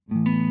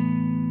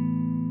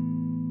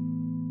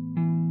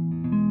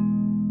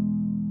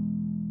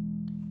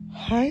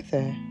Hi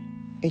there,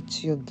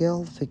 it's your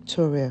girl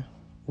Victoria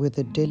with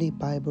the daily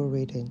Bible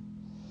reading.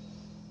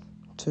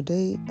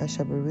 Today I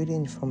shall be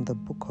reading from the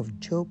book of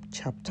Job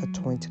chapter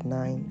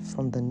 29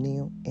 from the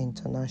New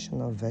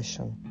International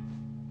Version.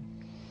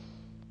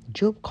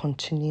 Job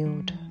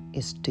continued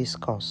his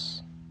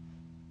discourse.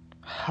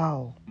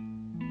 How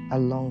I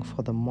long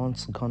for the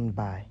months gone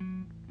by,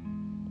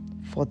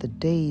 for the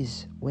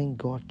days when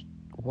God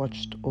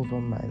watched over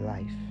my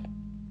life,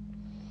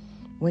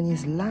 when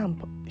his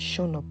lamp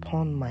shone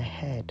upon my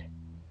head,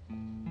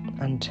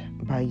 and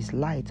by his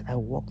light I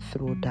walked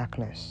through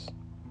darkness.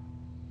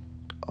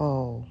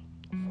 Oh,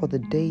 for the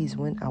days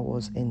when I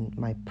was in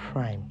my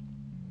prime,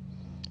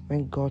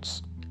 when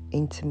God's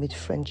intimate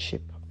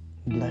friendship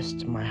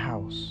blessed my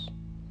house,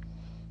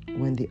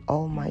 when the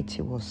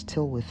Almighty was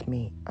still with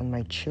me and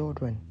my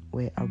children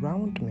were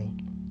around me,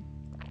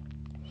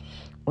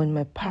 when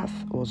my path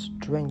was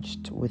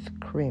drenched with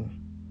cream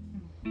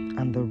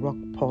and the rock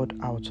poured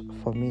out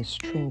for me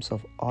streams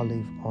of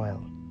olive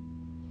oil,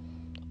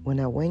 when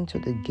I went to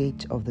the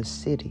gate of the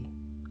city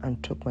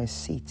and took my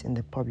seat in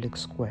the public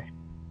square.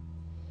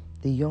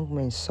 The young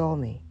men saw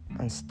me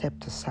and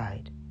stepped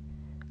aside,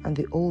 and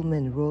the old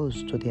men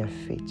rose to their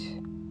feet.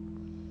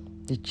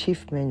 The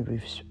chief men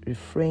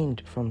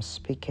refrained from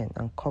speaking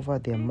and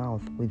covered their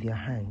mouth with their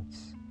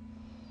hands.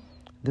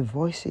 The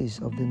voices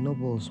of the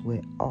nobles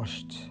were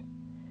hushed,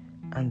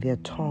 and their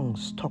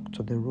tongues stuck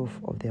to the roof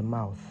of their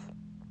mouth.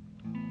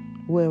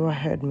 Whoever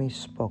heard me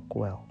spoke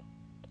well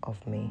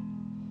of me,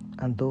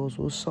 and those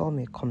who saw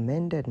me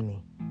commended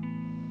me,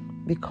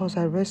 because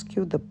I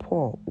rescued the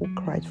poor who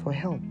cried for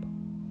help,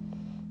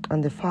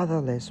 and the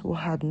fatherless who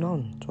had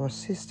none to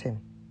assist him.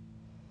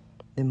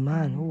 The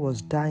man who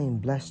was dying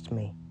blessed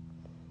me.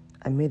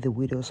 I made the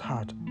widow's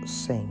heart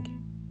sing.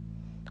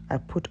 I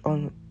put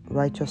on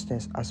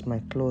righteousness as my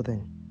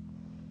clothing.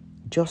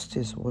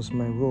 Justice was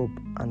my robe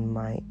and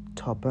my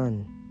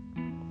turban.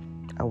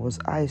 I was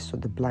eyes to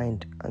the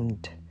blind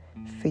and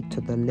feet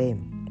to the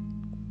lame.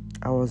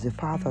 I was a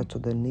father to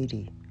the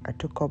needy. I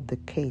took up the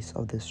case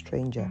of the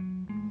stranger.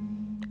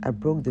 I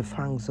broke the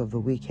fangs of the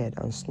wicked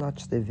and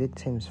snatched the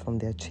victims from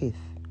their teeth.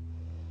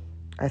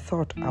 I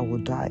thought I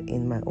would die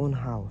in my own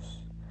house,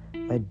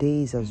 my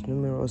days as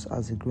numerous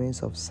as the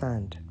grains of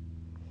sand.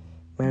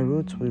 My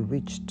roots will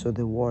reach to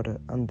the water,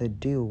 and the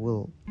dew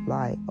will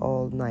lie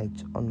all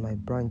night on my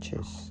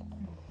branches.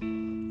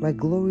 My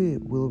glory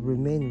will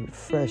remain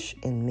fresh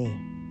in me,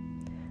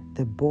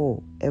 the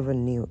bow ever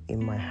new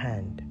in my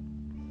hand.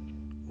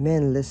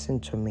 Men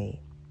listened to me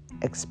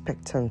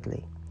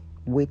expectantly,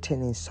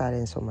 waiting in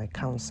silence for my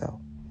counsel.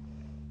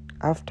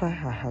 After I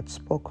had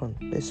spoken,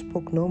 they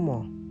spoke no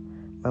more.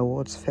 My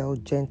words fell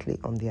gently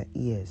on their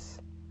ears.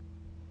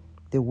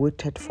 They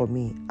waited for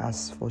me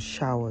as for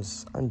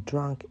showers and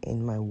drank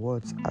in my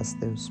words as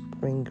the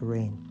spring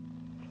rain.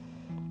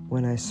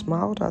 When I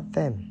smiled at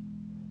them,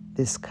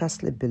 they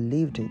scarcely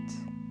believed it.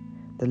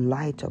 The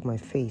light of my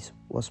face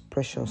was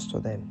precious to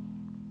them.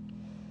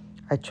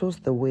 I chose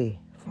the way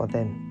for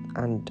them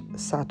and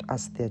sat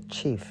as their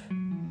chief.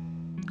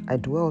 I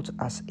dwelt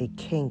as a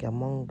king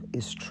among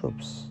his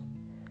troops.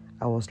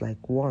 I was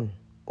like one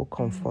who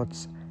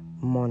comforts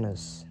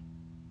mourners.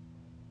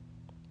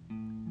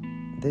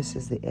 This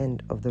is the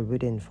end of the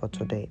reading for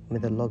today. May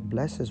the Lord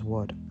bless his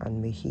word,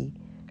 and may he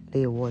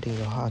lay a word in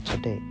your heart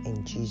today.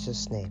 In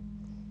Jesus' name,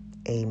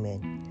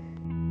 amen.